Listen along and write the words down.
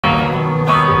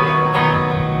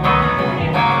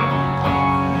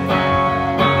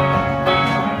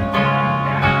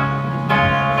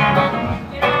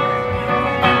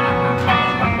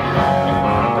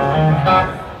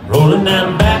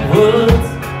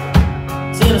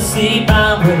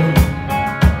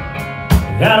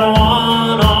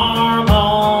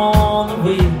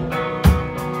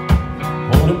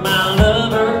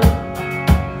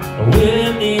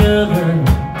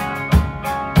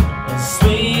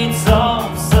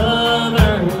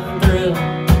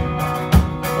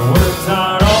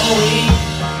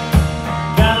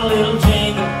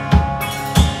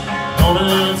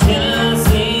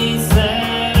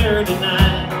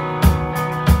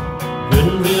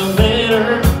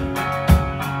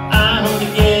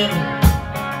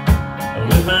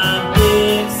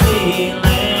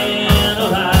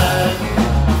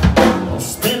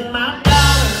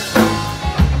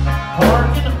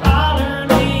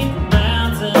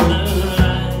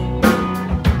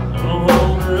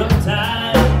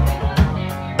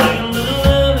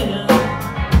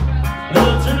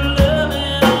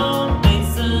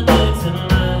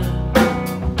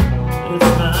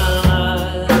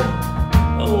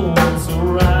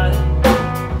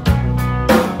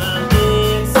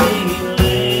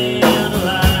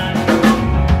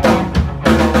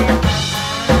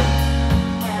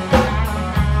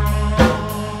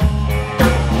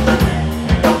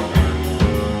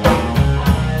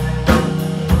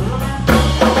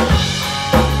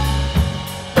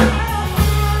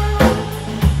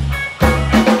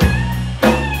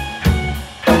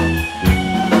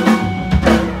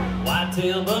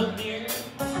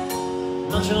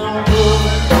lunch on board.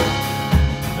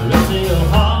 Look to your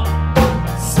heart,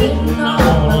 sitting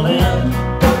on a limb.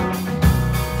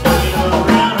 Take it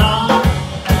around home,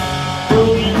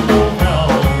 broken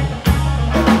overall.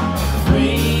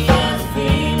 Free as a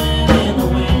feeling in the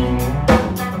wind.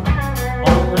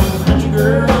 On the country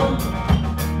girl,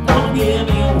 gonna give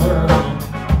me a whirl.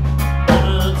 On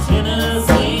a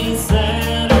Tennessee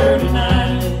Saturday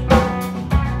night.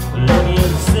 Lucky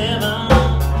at 7.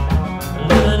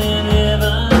 Living in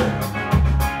heaven,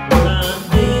 my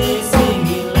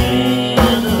Dixieland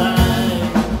Delight.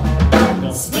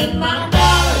 Gonna spend my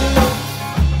dollar,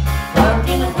 park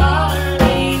in the parlor,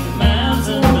 beneath the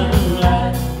mountain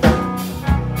moonlight.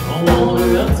 Gonna hold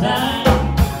her up tight,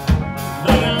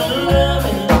 make a little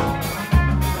loving,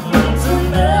 learn some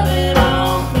loving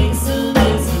on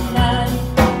Dixieland night.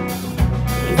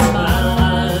 It's my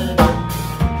life,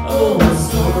 oh it's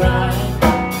so right.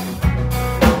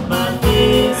 My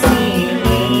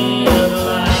Dixieland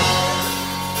Delight.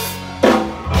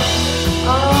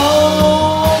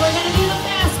 Oh, we're gonna do the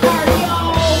fast part,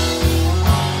 y'all.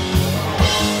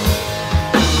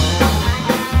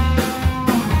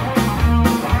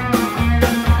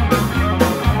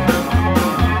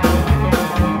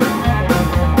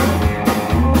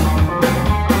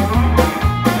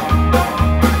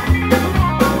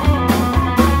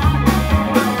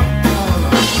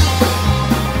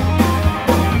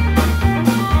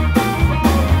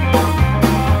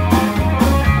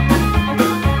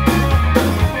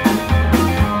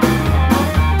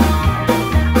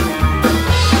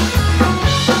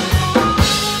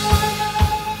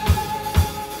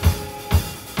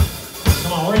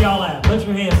 Come on, where y'all at? Put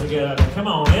your hands together. Come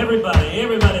on,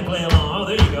 everybody play along. Oh,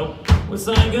 there you go. We're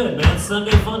sounding good, man.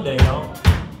 Sunday fun day, y'all.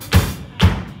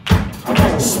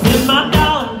 Spend my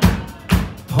dollar,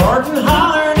 park and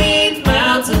holler, neath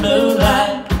mountain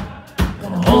moonlight.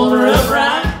 Gonna hold her up right.